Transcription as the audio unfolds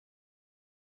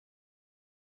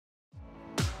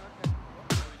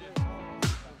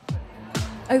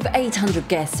Over 800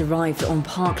 guests arrived on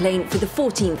Park Lane for the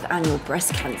 14th annual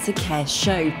Breast Cancer Care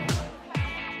Show.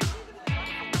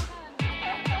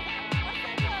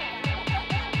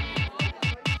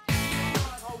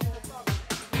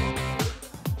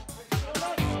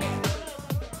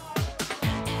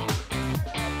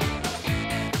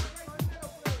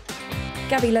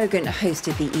 Gabby Logan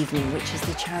hosted the evening, which is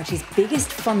the charity's biggest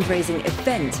fundraising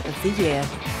event of the year.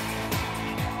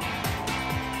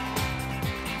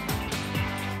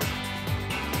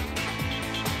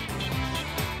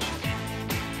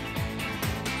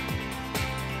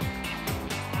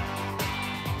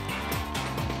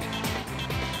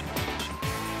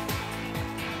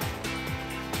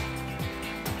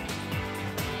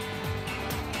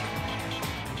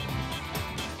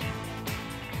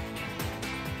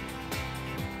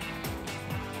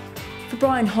 For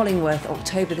Brian Hollingworth,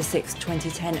 October the 6th,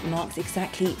 2010 marks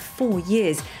exactly 4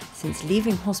 years since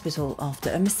leaving hospital after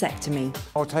a mastectomy.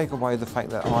 I'll take away the fact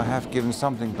that I have given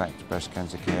something back to breast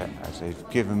cancer care, as they've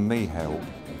given me help,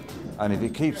 and if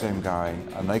it keeps them going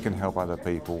and they can help other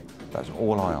people, that's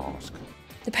all I ask.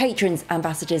 The patrons,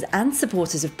 ambassadors and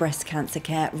supporters of breast cancer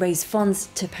care raise funds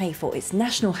to pay for its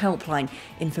national helpline,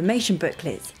 information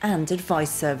booklets and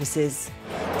advice services.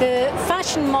 The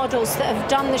fashion models that have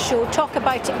done the show talk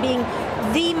about it being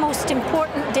the most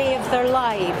important day of their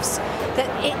lives,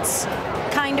 that it's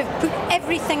kind of put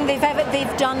everything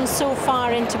they've done so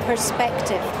far into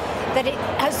perspective, that it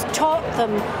has taught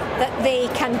them that they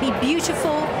can be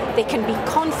beautiful, they can be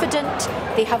confident,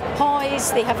 they have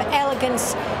poise, they have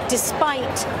elegance,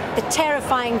 despite the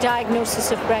terrifying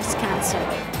diagnosis of breast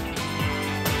cancer.